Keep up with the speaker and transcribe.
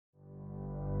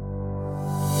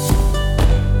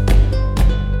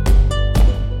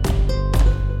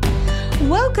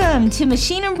Welcome to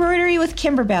Machine Embroidery with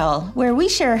Kimberbell, where we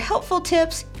share helpful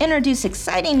tips, introduce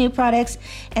exciting new products,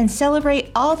 and celebrate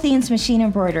all things machine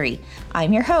embroidery.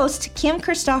 I'm your host, Kim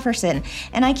Christofferson,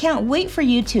 and I can't wait for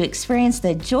you to experience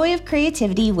the joy of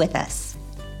creativity with us.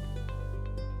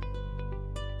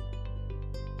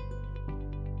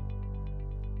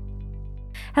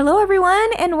 Hello, everyone,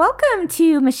 and welcome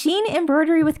to Machine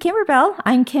Embroidery with Kimberbell.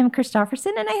 I'm Kim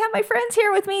Christofferson, and I have my friends here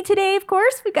with me today, of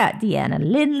course. We've got Deanna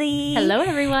Lindley. Hello,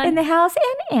 everyone. In the house,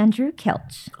 and Andrew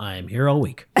Kelch. I'm here all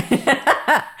week.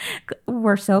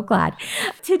 We're so glad.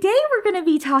 Today, we're going to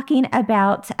be talking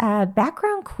about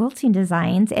background quilting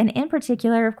designs, and in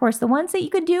particular, of course, the ones that you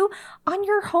could do on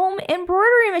your home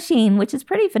embroidery machine, which is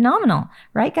pretty phenomenal.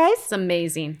 Right, guys? It's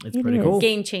amazing. It's pretty cool.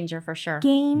 Game changer for sure.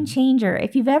 Game changer.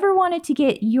 If you've ever wanted to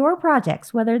get your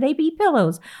projects, whether they be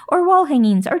pillows or wall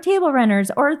hangings or table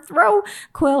runners or throw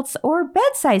quilts or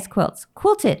bed-size quilts,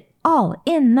 quilted all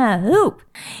in the hoop.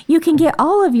 You can get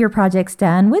all of your projects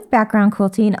done with background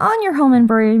quilting on your home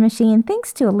embroidery machine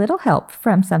thanks to a little help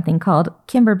from something called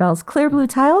Kimberbell's Clear Blue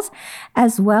Tiles,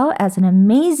 as well as an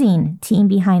amazing team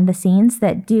behind the scenes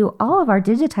that do all of our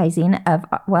digitizing of,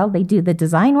 well, they do the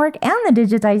design work and the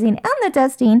digitizing and the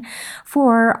testing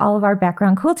for all of our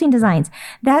background quilting designs.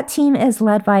 That team is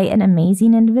led by an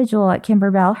amazing individual at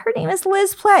Kimberbell. Her name is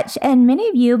Liz Pletch, and many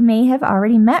of you may have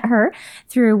already met her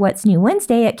through What's New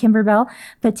Wednesday at Kimberbell,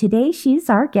 but today she's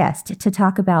our guest to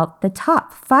talk about the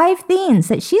top 5 things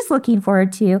that she's looking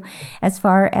forward to as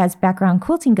far as background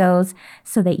quilting goes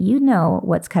so that you know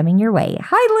what's coming your way.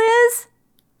 Hi, Liz.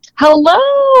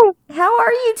 Hello. How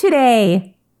are you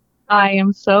today? I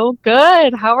am so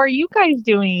good. How are you guys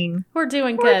doing? We're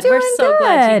doing good. We're so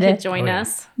glad you could join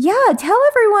us. Yeah, tell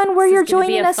everyone where you're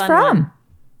joining us from.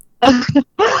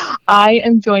 I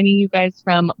am joining you guys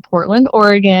from Portland,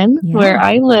 Oregon, where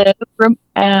I live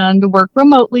and work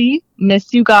remotely.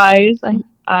 Miss you guys.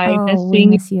 I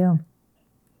miss you.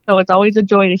 So it's always a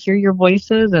joy to hear your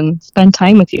voices and spend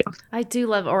time with you. I do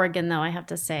love Oregon, though, I have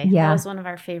to say. Yeah. That was one of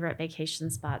our favorite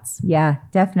vacation spots. Yeah,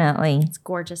 definitely. It's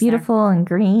gorgeous. Beautiful and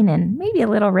green and maybe a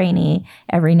little rainy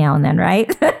every now and then,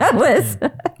 right, Liz?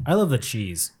 I love the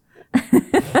cheese.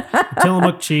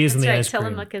 Tillamook cheese and the ice cream.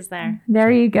 Tillamook is there.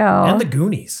 There you go. And the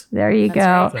Goonies. There you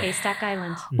That's go. Right. Haystack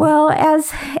Island. Well,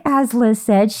 as Liz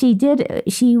said, she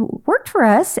worked for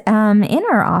us in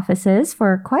our offices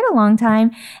for quite a long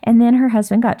time, and then her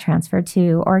husband got transferred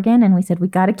to Oregon, and we said we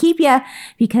got to keep you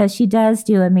because she does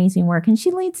do amazing work, and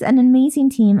she leads an amazing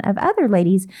team of other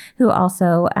ladies who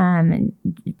also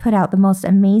put out the most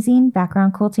amazing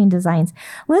background quilting designs.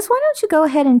 Liz, why don't you go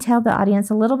ahead and tell the audience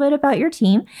a little bit about your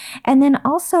team, and then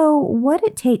also what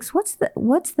it takes. What's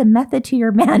the method to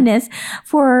your madness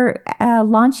for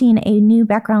launching a new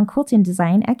background quilting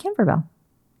design at Kimberbell?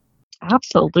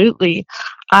 Absolutely.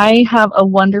 I have a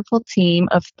wonderful team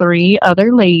of 3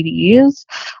 other ladies.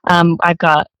 I've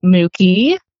got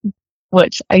Mookie,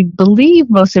 which I believe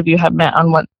most of you have met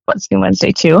on What's New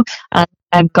Wednesday too.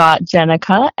 I've got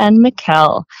Jenica and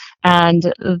Mikkel, and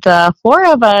the 4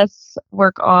 of us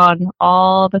work on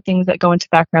all the things that go into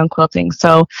background quilting.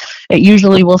 So it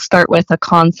usually will start with a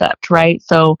concept, right?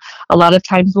 So a lot of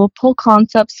times we'll pull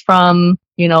concepts from,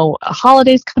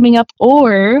 holidays coming up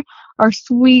or our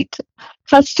sweet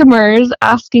customers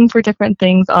asking for different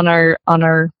things on our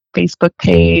Facebook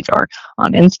page or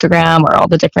on Instagram or all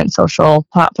the different social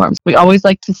platforms. We always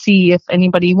like to see if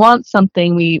anybody wants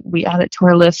something, we add it to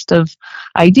our list of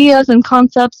ideas and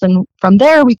concepts, and from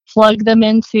there we plug them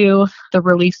into the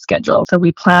release schedule. So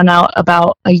we plan out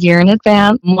about a year in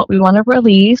advance what we want to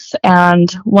release,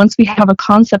 and once we have a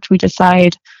concept, we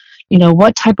decide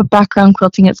what type of background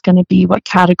quilting it's going to be, what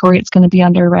category it's going to be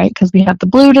under, right? Because we have the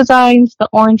blue designs, the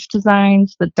orange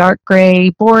designs, the dark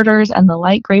gray borders, and the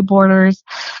light gray borders.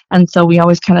 And so we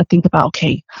always kind of think about,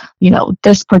 okay,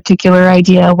 this particular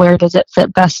idea, where does it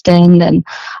fit best in? And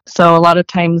so a lot of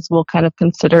times we'll kind of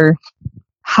consider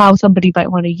how somebody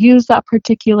might want to use that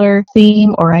particular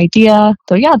theme or idea.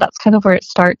 So yeah, that's kind of where it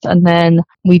starts. And then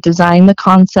we design the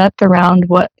concept around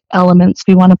what elements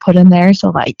we want to put in there. So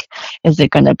like, is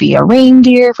it going to be a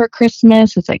reindeer for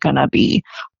Christmas? Is it going to be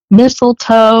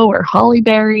mistletoe or holly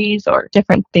berries or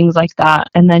different things like that?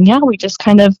 And then, yeah, we just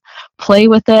kind of play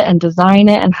with it and design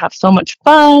it and have so much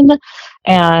fun.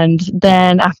 And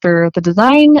then after the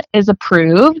design is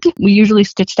approved, we usually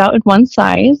stitch it out in one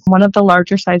size, one of the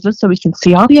larger sizes, so we can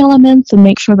see all the elements and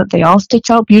make sure that they all stitch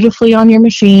out beautifully on your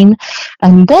machine.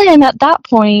 And then at that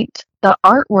point, the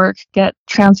artwork get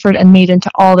transferred and made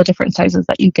into all the different sizes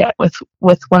that you get with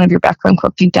one of your background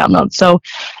quilting downloads. So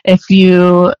if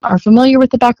you are familiar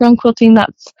with the background quilting,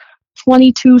 that's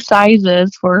 22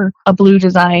 sizes for a blue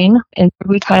design and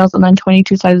blue tiles, and then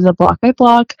 22 sizes of block by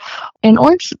block. And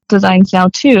orange designs now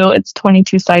too, it's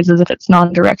 22 sizes if it's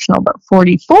non-directional, but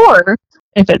 44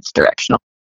 if it's directional.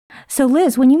 So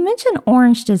Liz, when you mention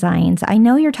orange designs, I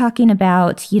know you're talking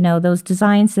about, those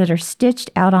designs that are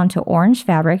stitched out onto orange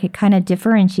fabric. It kind of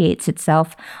differentiates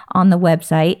itself on the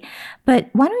website. But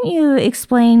why don't you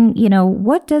explain,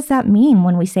 what does that mean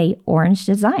when we say orange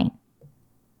design?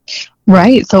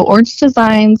 Right. So orange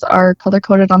designs are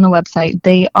color-coded on the website.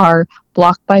 They are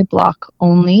block by block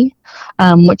only,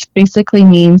 which basically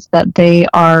means that they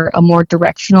are a more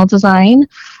directional design,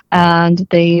 and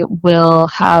they will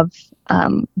have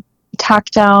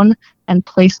tack down and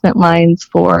placement lines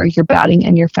for your batting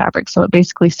and your fabric. So it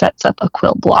basically sets up a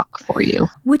quilt block for you.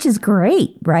 Which is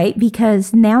great, right?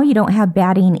 Because now you don't have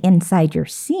batting inside your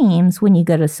seams when you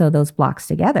go to sew those blocks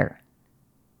together.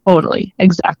 Totally,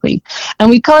 exactly. And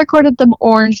we color-coded them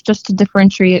orange just to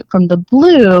differentiate from the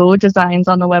blue designs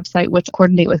on the website, which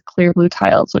coordinate with clear blue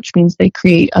tiles, which means they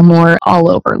create a more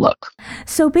all-over look.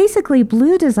 So basically,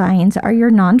 blue designs are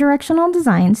your non-directional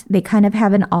designs. They kind of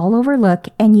have an all-over look,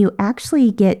 and you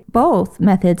actually get both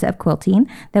methods of quilting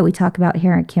that we talk about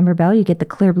here at Kimberbell. You get the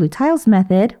clear blue tiles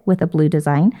method with a blue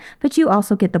design, but you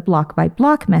also get the block by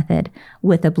block method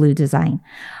with a blue design.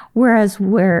 Whereas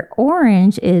where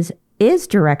orange is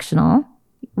directional,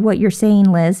 what you're saying,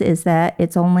 Liz, is that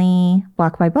it's only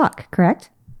block by block, correct?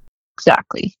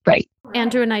 Exactly, right.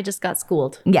 Andrew and I just got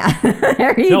schooled. Yeah,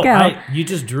 there you go. You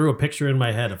just drew a picture in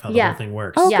my head of how the whole thing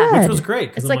works. Oh, Yeah. good. Which was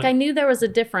great. It's like I knew there was a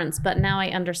difference, but now I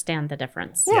understand the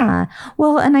difference. Yeah.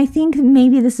 Well, and I think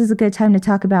maybe this is a good time to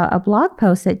talk about a blog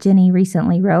post that Jenny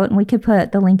recently wrote, and we could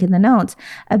put the link in the notes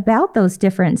about those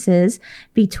differences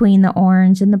between the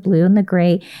orange and the blue and the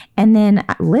gray. And then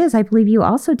Liz, I believe you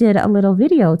also did a little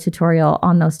video tutorial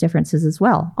on those differences as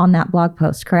well on that blog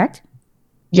post, correct?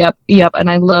 Yep.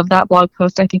 And I love that blog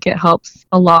post. I think it helps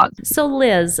a lot. So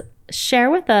Liz,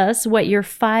 share with us what your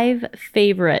 5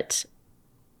 favorite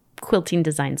quilting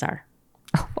designs are.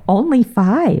 Only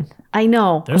 5. I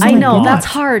know. There's I a know. lot. That's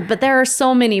hard, but there are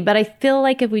so many. But I feel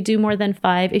like if we do more than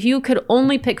 5, if you could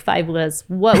only pick 5, Liz,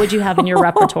 what would you have in your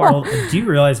repertoire? Well, do you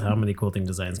realize how many quilting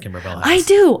designs Kimberbell has? I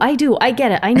do. I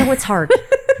get it. I know it's hard.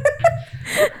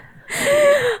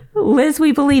 Liz,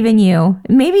 we believe in you.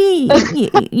 Maybe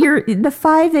you're the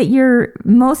 5 that you're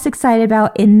most excited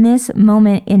about in this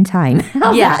moment in time.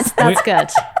 How's Yes, that? that's good.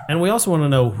 And we also want to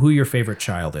know who your favorite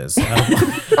child is.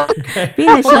 Okay. Being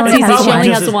that she only That's has easy. She one. only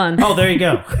has one. Oh, there you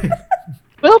go.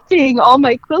 Quilting, all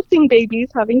my quilting babies,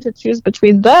 having to choose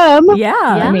between them. Yeah.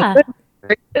 I mean, Yeah.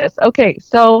 goodness. Okay,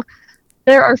 so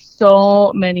there are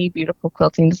so many beautiful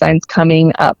quilting designs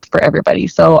coming up for everybody.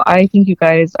 So I think you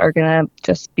guys are going to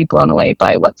just be blown away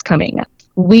by what's coming.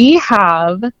 We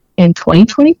have in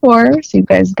 2024, so you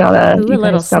guys got Ooh, a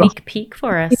little sneak peek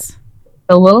for us.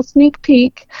 a little sneak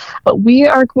peek, but we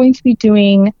are going to be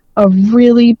doing a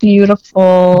really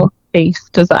beautiful face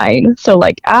design. So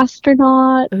like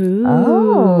astronaut. Ooh.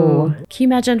 Oh. Can you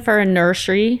imagine for a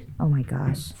nursery? Oh my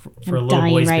gosh. For a I'm little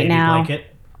dying boy's right baby now.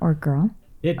 blanket. Or girl.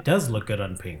 It does look good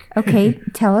on pink. Okay,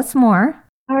 tell us more.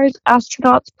 Stars,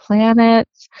 astronauts,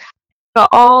 planets, got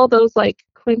all those like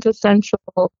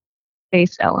quintessential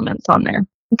space elements on there.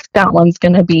 I think that one's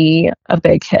going to be a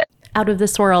big hit. Out of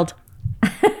this world.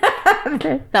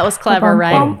 That was clever, Bum,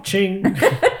 right? bum. Ching.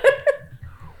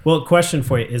 Well, question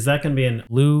for you. Is that going to be a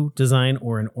blue design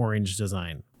or an orange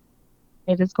design?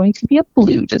 It is going to be a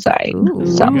blue design. Ooh.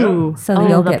 So, Ooh. So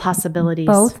you'll the get possibilities.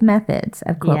 both methods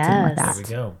of quilting with Yes. There that. we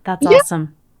go. That's Yeah.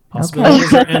 awesome.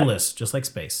 Possibilities are endless, just like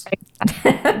space.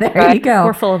 There you go.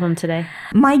 We're full of them today.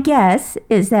 My guess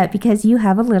is that because you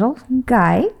have a little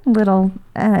guy, little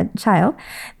child,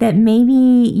 that maybe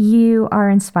you are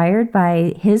inspired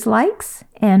by his likes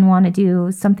and want to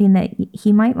do something that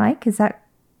he might like. Is that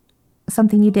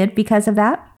something you did because of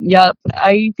that? yep.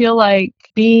 I feel like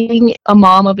being a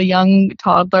mom of a young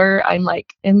toddler, I'm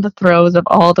like in the throes of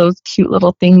all those cute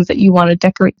little things that you want to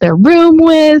decorate their room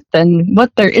with and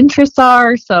what their interests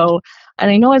are. So,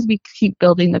 and I know as we keep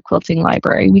building the quilting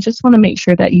library, we just want to make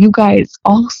sure that you guys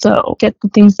also get the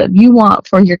things that you want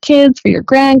for your kids, for your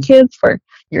grandkids, for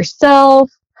yourself.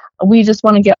 We just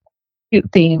want to get cute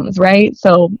themes, right?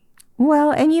 So,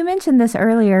 Well, and you mentioned this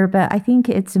earlier, but I think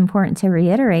it's important to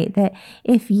reiterate that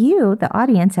if you, the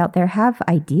audience out there, have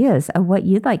ideas of what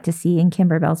you'd like to see in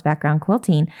Kimberbell's background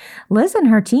quilting, Liz and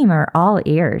her team are all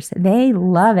ears. They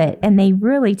love it, and they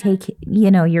really take,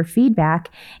 your feedback,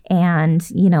 and,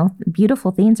 beautiful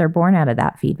things are born out of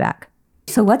that feedback.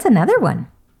 So what's another one?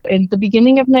 In the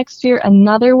beginning of next year,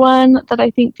 another one that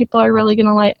I think people are really going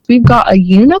to like. We've got a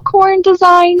unicorn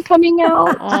design coming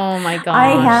out. Oh my gosh. I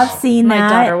have seen My that,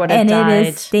 daughter would have and died. it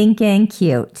is stinking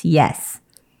cute. Yes.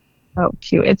 So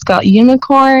cute. It's got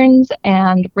unicorns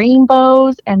and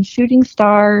rainbows and shooting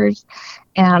stars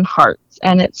and hearts.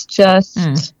 And it's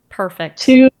just Perfect.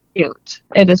 too cute.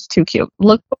 It is too cute.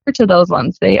 Look forward to those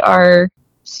ones. They are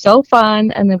so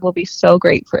fun and they will be so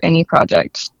great for any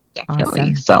project. Definitely.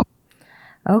 Awesome. So.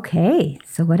 Okay.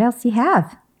 So what else do you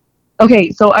have?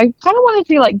 Okay, so I kind of wanted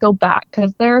to like go back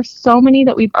because there are so many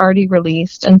that we've already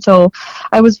released. And so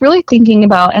I was really thinking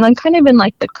about, and I'm kind of in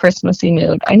like the Christmassy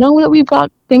mood. I know that we've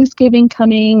got Thanksgiving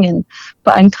coming,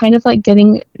 but I'm kind of like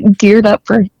getting geared up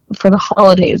for the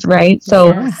holidays, right? So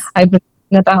Yes. I've been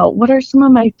thinking about what are some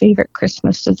of my favorite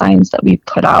Christmas designs that we've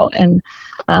put out and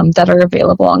that are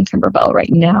available on Kimberbell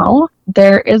right now.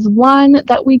 There is one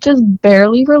that we just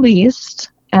barely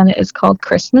released, and it is called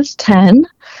Christmas 10.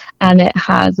 And it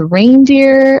has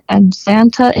reindeer and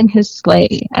Santa in his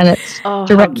sleigh. And it's how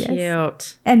direct.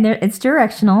 cute. And it's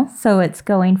directional, so it's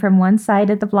going from one side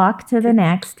of the block to the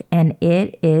next, and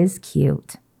it is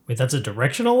cute. Wait, that's a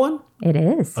directional one? It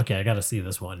is. Okay, I got to see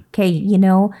this one. Okay,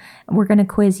 we're going to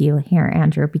quiz you here,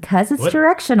 Andrew, because it's What?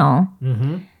 directional,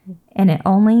 Mm-hmm. and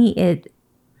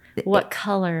What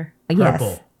color? yes.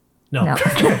 Purple. No. No.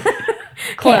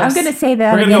 Okay, I'm going to say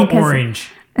that We're again. going to go 'cause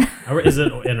orange. Is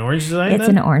it an orange design It's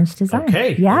then? an orange design.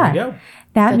 Okay, Yeah. there we go.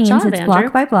 That Good means job, it's Andrew.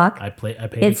 block by block. I paid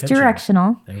It's attention.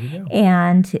 directional, There we go.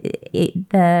 and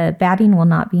the batting will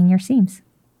not be in your seams.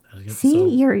 See, So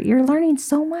you're learning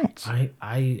so much.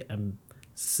 I am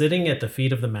sitting at the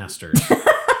feet of the masters.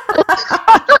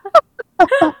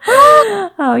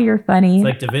 Oh, you're funny. It's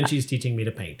like Da Vinci's teaching me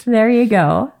to paint. There you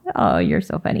go. Oh, you're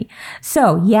so funny.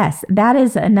 So, yes, that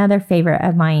is another favorite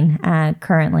of mine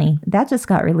currently. That just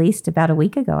got released about a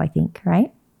week ago, I think,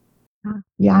 right?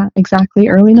 Yeah, exactly.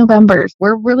 Early November.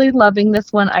 We're really loving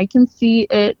this one. I can see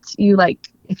it.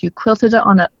 If you quilted it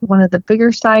on one of the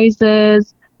bigger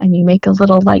sizes and you make a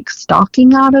little like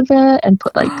stocking out of it and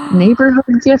put like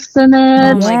neighborhood gifts in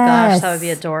it. Oh my gosh, that would be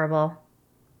Yes. adorable.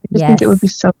 I just think it would be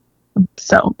so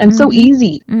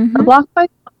easy. Mhm. The block by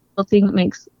block quilting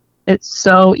makes it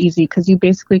so easy because you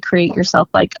basically create yourself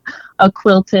like a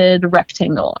quilted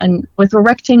rectangle, and with a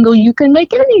rectangle you can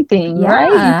make anything,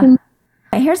 right? Yeah. You can.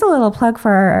 Here's a little plug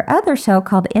for our other show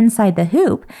called Inside the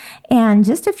Hoop. And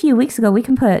just a few weeks ago, we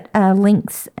can put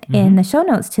links in the show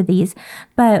notes to these,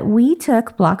 but we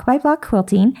took block by block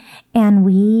quilting and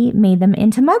we made them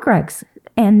into mug rugs.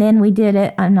 And then we did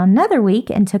it on another week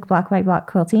and took block by block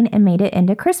quilting and made it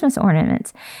into Christmas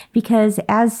ornaments. Because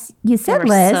as you said, were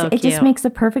Liz, so it just cute. makes a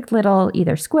perfect little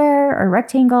either square or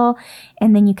rectangle.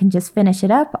 And then you can just finish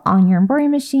it up on your embroidery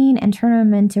machine and turn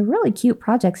them into really cute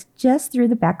projects just through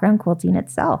the background quilting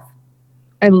itself.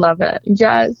 I love it.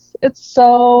 Yes, it's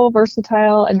so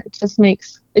versatile, and it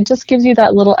just gives you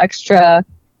that little extra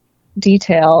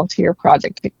detail to your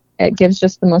project. It gives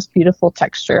just the most beautiful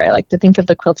texture. I like to think of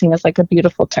the quilting as like a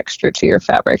beautiful texture to your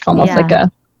fabric, almost like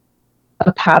a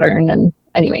pattern. And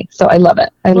anyway, so I love it.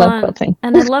 I love quilting.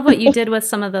 And I love what you did with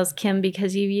some of those, Kim,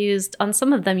 because on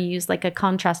some of them you used like a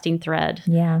contrasting thread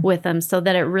with them so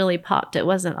that it really popped. It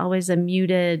wasn't always a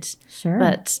muted. Sure.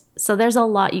 But so there's a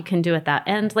lot you can do with that.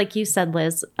 And like you said,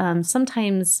 Liz,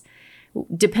 sometimes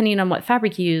depending on what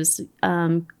fabric you use,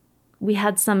 we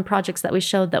had some projects that we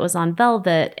showed that was on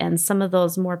velvet and some of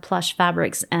those more plush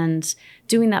fabrics, and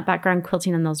doing that background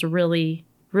quilting on those really,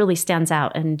 really stands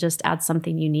out and just adds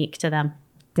something unique to them.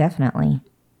 Definitely.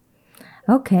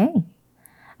 Okay.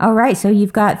 All right. So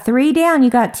you've got 3 down. You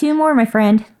got 2 more, my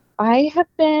friend. I have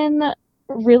been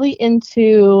really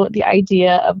into the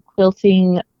idea of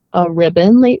quilting a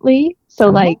ribbon lately. So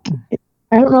like,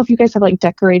 I don't know if you guys have like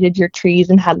decorated your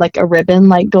trees and had like a ribbon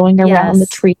like going around the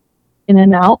tree in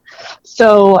and out.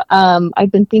 So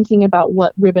I've been thinking about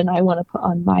what ribbon I want to put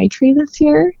on my tree this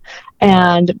year.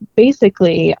 And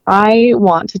basically, I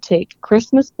want to take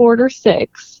Christmas Border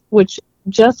 6, which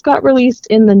just got released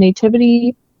in the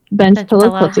Nativity bench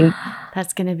pillow quilting.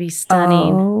 That's going to be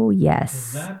stunning. Oh,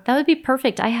 yes. That would be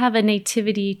perfect. I have a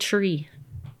nativity tree.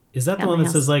 Is that the one that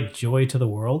says like joy to the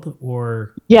world?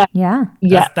 Or Yeah.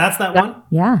 That's that one?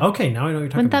 Yeah. Okay, now I know what you're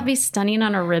talking Wouldn't that about. be stunning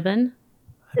on a ribbon?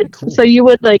 Cool. So you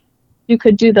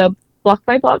could do the block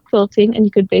by block quilting, and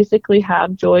you could basically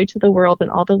have joy to the world and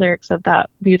all the lyrics of that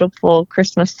beautiful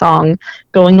Christmas song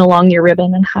going along your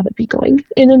ribbon and have it be going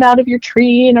in and out of your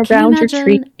tree and around your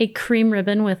tree. A cream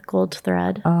ribbon with gold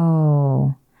thread.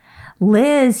 Oh,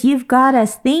 Liz, you've got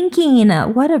us thinking.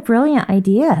 What a brilliant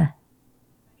idea.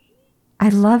 I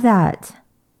love that.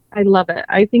 I love it.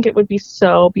 I think it would be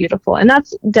so beautiful. And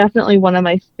that's definitely one of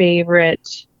my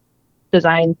favorite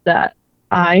designs that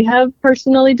I have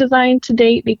personally designed to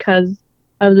date because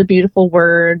of the beautiful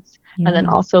words. And then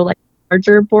Yeah. also like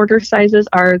larger border sizes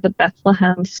are the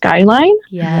Bethlehem skyline. Uh,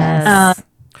 Yes.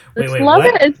 Wait, just wait, love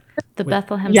it. what? It's The Wait,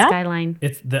 Bethlehem yeah, skyline.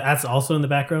 that's also in the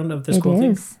background of this It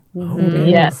quilting? is. Oh, It Mhm.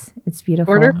 yeah. is. It's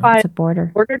beautiful. Border It's a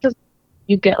border. border just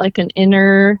you get like an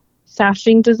inner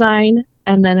sashing design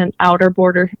and then an outer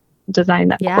border design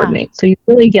that Yeah. coordinates. So you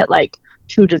really get like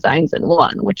two designs in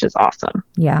one, which is awesome.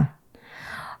 Yeah.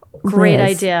 Great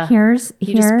Liz, idea. Here's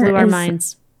You just blew our is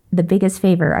minds. the biggest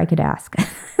favor I could ask.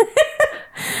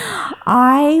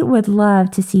 I would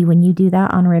love to see when you do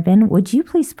that on ribbon. Would you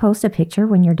please post a picture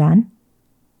when you're done?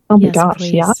 Oh my Yes, gosh,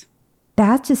 please. yeah.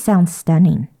 That just sounds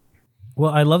stunning.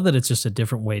 well, I love that it's just a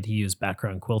different way to use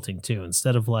background quilting too.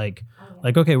 Instead of like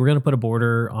okay, we're gonna put a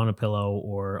border on a pillow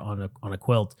or on a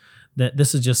quilt. That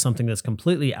this is just something that's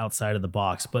completely outside of the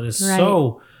box, but is Right.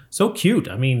 so cute.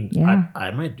 I mean, Yeah.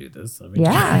 I might do this. I mean,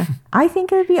 Yeah, I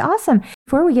think it would be awesome.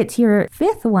 Before we get to your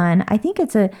fifth one, I think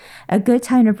it's a good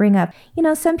time to bring up,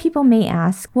 some people may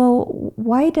ask, well,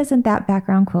 why doesn't that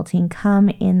background quilting come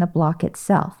in the block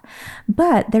itself?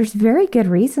 But there's very good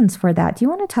reasons for that. Do you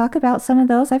want to talk about some of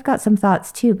those? I've got some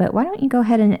thoughts too, but why don't you go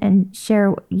ahead and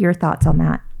share your thoughts on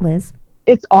that, Liz?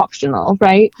 It's optional,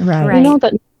 right? Right. You know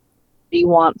that nobody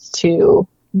wants to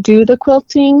do the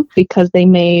quilting because they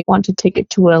may want to take it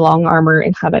to a long armor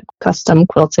and have it custom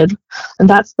quilted. And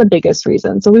that's the biggest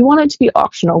reason. So we want it to be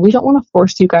optional. We don't want to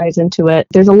force you guys into it.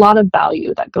 There's a lot of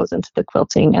value that goes into the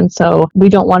quilting. And so we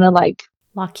don't want to like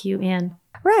Lock you in.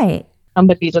 Right.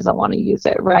 somebody doesn't want to use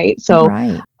it, right? So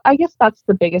Right. I guess that's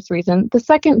the biggest reason. The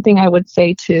second thing I would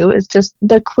say too is just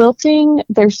the quilting.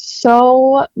 There's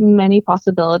so many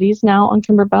possibilities now on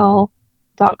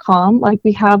Kimberbell.com. Like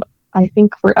we have, I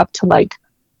think we're up to like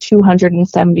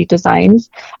 270 designs.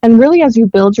 And really, as you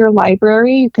build your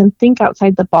library, you can think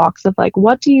outside the box of like,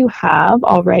 what do you have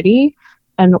already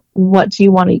and what do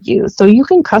you want to use? So you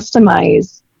can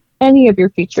customize any of your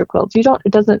feature quilts.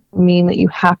 It doesn't mean that you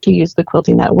have to use the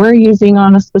quilting that we're using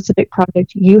on a specific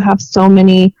project. You have so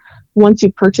many, once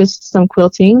you purchased some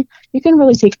quilting, you can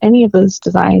really take any of those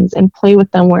designs and play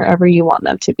with them wherever you want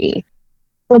them to be.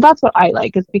 So that's what I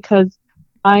like, is because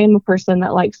I am a person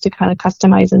that likes to kind of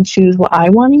customize and choose what I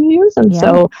want to use. And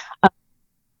so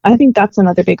I think that's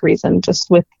another big reason just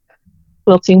with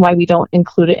quilting why we don't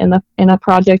include it in a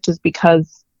project, is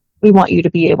because we want you to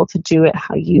be able to do it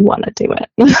how you want to do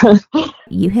it.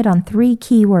 You hit on 3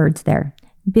 key words there.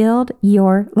 Build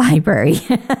your library,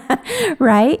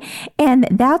 right? And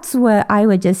that's what I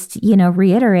would just,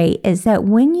 reiterate is that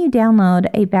when you download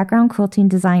a background quilting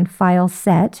design file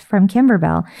set from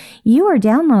Kimberbell, you are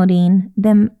downloading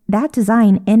that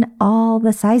design in all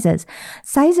the sizes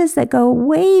that go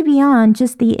way beyond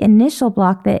just the initial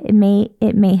block that it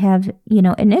may have,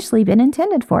 initially been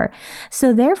intended for.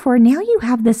 So therefore, now you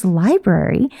have this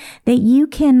library that you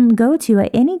can go to at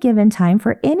any given time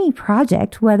for any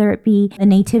project, whether it be a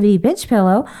nativity bench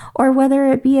pillow or whether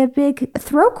it be a big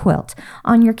throw quilt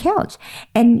on your couch.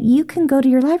 And you can go to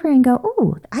your library and go,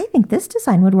 oh, I think this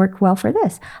design would work well for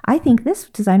this. I think this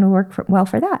design would work well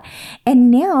for that.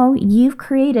 And now you've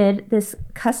created this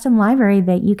custom library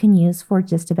that you can use for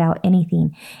just about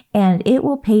anything. And it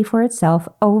will pay for itself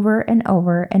over and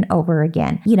over and over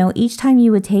again. Each time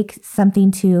you would take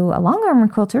something to a long arm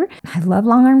quilter, I love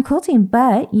long arm quilting,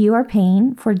 but you are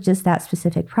paying for just that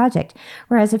specific project.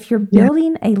 Whereas if you're building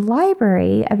a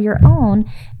library of your own,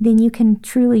 then you can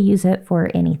truly use it for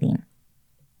anything.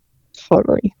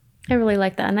 Totally. I really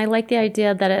like that. And I like the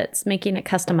idea that it's making it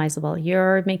customizable.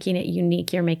 You're making it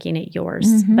unique. You're making it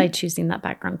yours by choosing that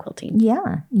background quilting.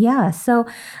 Yeah. So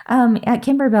at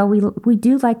Kimberbell, we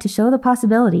do like to show the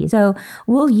possibilities. So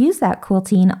we'll use that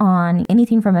quilting on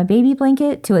anything from a baby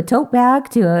blanket to a tote bag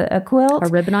to a quilt. A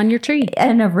ribbon on your tree.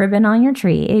 And a ribbon on your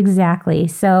tree. Exactly.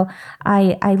 So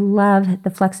I love the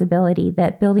flexibility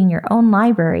that building your own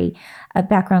library of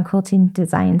background quilting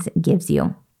designs gives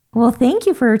you. Well, thank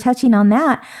you for touching on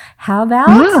that. How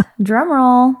about drum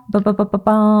roll,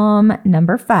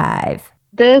 number 5?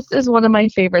 This is one of my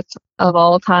favorites of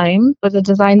all time. It was a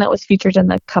design that was featured in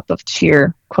the Cup of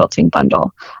Cheer quilting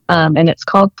bundle. And it's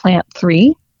called Plant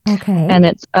 3. Okay. And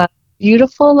it's a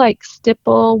beautiful, like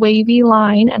stipple wavy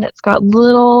line. And it's got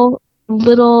little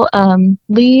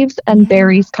leaves and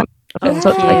berries coming. Yes. So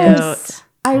it's like Cute.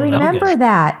 I remember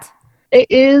that. it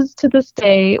is to this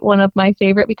day one of my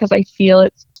favorite because I feel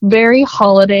it's very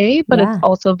holiday, but it's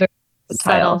also very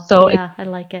subtle. So yeah, I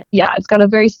like it. it's got a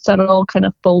very subtle kind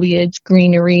of foliage,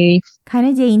 greenery. Kind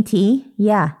of dainty.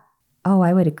 Yeah. Oh,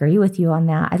 I would agree with you on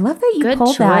that. I love that you Good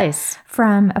pulled choice. that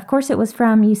from, of course, it was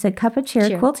from, you said Cup of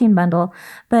Cheer Quilting Bundle.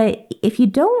 But if you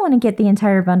don't want to get the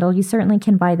entire bundle, you certainly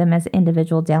can buy them as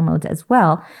individual downloads as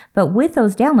well. But with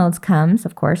those downloads comes,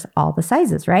 of course, all the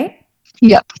sizes, right?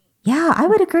 Yep. Yeah, I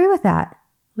would agree with that.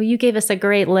 Well, you gave us a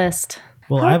great list.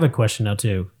 Well, I have a question now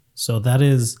too. So that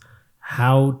is,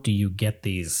 how do you get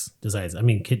these designs? I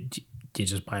mean, do you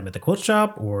just buy them at the quilt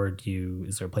shop, or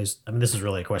is there a place? I mean, this is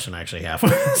really a question I actually have.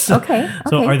 Okay.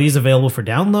 So are these available for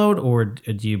download, or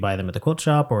do you buy them at the quilt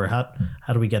shop, or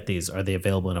how do we get these? Are they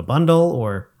available in a bundle,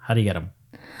 or how do you get them?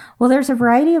 Well, there's a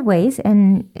variety of ways,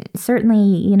 and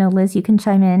certainly, Liz, you can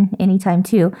chime in anytime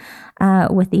too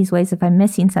with these ways if I'm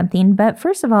missing something. But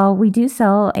first of all, we do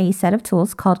sell a set of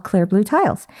tools called Clear Blue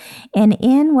Tiles. And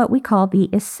in what we call the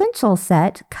Essential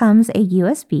Set comes a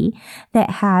USB that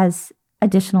has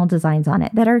additional designs on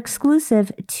it that are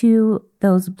exclusive to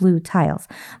those blue tiles.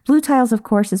 Blue tiles, of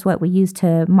course, is what we use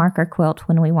to mark our quilt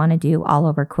when we want to do all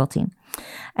over quilting.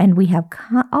 And we have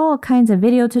all kinds of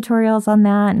video tutorials on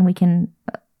that, and we can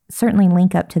certainly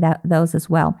link up to those as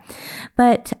well.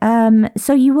 But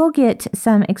so you will get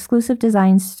some exclusive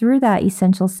designs through that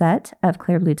essential set of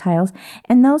Clear Blue tiles,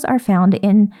 and those are found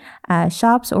in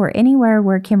shops or anywhere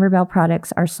where Kimberbell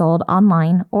products are sold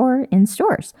online or in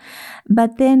stores.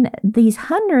 But then these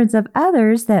hundreds of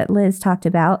others that Liz talked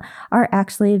about are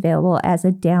actually available as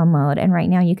a download, and right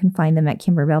now you can find them at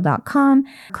kimberbell.com.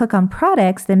 Click on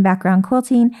products, then background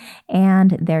quilting,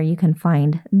 and there you can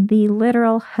find the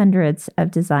literal hundreds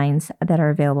of designs that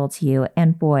are available to you.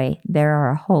 And boy, there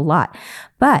are a whole lot.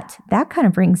 But that kind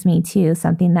of brings me to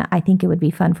something that I think it would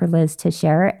be fun for Liz to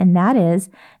share, and that is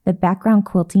the background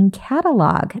quilting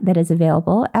catalog that is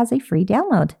available as a free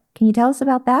download. Can you tell us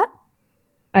about that?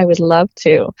 I would love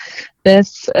to.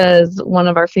 This is one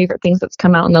of our favorite things that's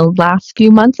come out in the last few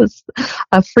months. It's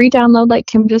a free download, like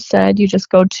Kim just said. You just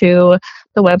go to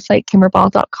the website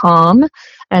kimberbell.com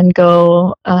and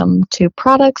go to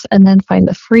products, and then find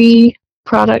the free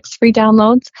products, free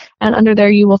downloads. And under there,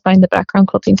 you will find the background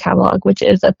quilting catalog, which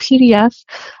is a PDF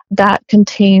that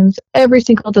contains every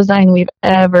single design we've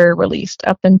ever released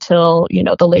up until,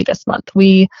 the latest month.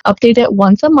 We update it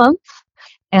once a month,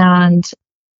 and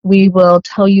we will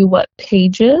tell you what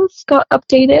pages got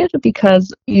updated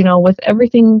because, with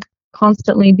everything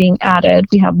constantly being added,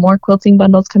 we have more quilting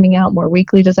bundles coming out, more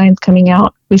weekly designs coming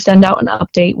out. We send out an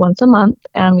update once a month,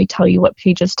 and we tell you what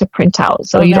pages to print out.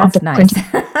 So you don't have to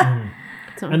print.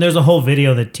 And there's a whole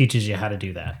video that teaches you how to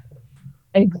do that.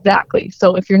 Exactly.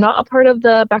 So if you're not a part of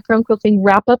the background quilting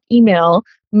wrap-up email,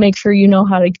 make sure you know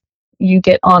how you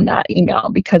get on that email,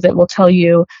 because it will tell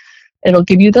you, it'll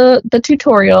give you the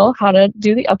tutorial how to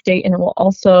do the update, and it will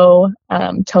also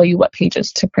tell you what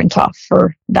pages to print off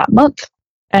for that month.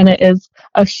 And it is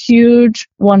a huge,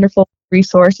 wonderful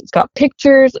resource. It's got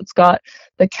pictures, it's got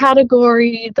the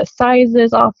category, the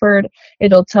sizes offered.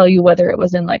 It'll tell you whether it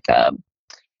was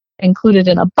included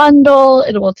in a bundle.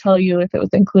 It will tell you if it was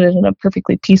included in a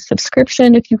Perfectly Pieced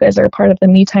subscription. If you guys are a part of the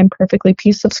Me Time Perfectly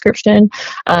Pieced subscription,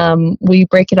 we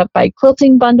break it up by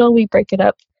quilting bundle. We break it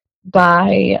up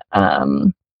by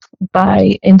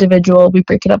individual. We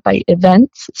break it up by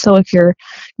events. So if you're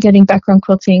getting background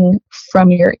quilting from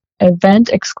your event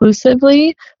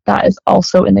exclusively, that is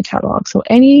also in the catalog. So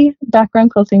any background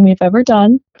quilting we've ever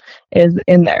done is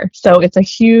in there. So it's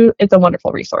a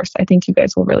wonderful resource. I think you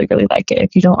guys will really, really like it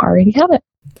if you don't already have it.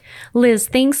 Liz,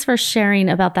 thanks for sharing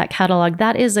about that catalog.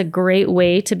 That is a great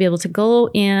way to be able to go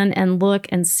in and look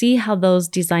and see how those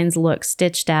designs look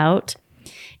stitched out.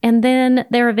 And then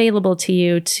they're available to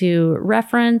you to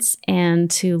reference and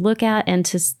to look at and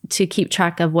to keep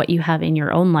track of what you have in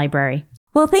your own library.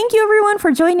 Well, thank you everyone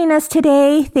for joining us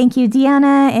today. Thank you,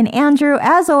 Deanna and Andrew,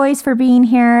 as always, for being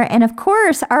here. And of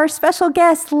course, our special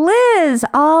guest, Liz,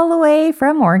 all the way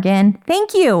from Oregon.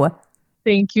 Thank you.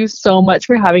 Thank you so much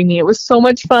for having me. It was so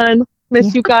much fun.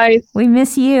 Miss you guys. We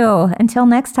miss you. Until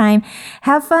next time,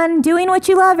 have fun doing what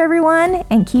you love, everyone,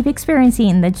 and keep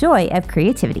experiencing the joy of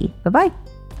creativity. Bye-bye.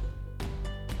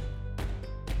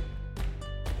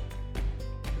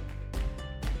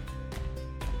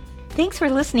 Thanks for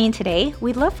listening today.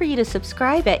 We'd love for you to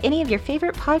subscribe at any of your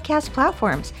favorite podcast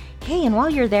platforms. Hey, and while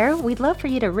you're there, we'd love for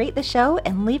you to rate the show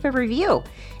and leave a review.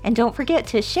 And don't forget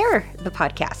to share the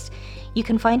podcast. You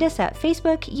can find us at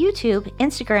Facebook, YouTube,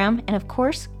 Instagram, and of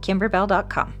course,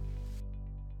 kimberbell.com.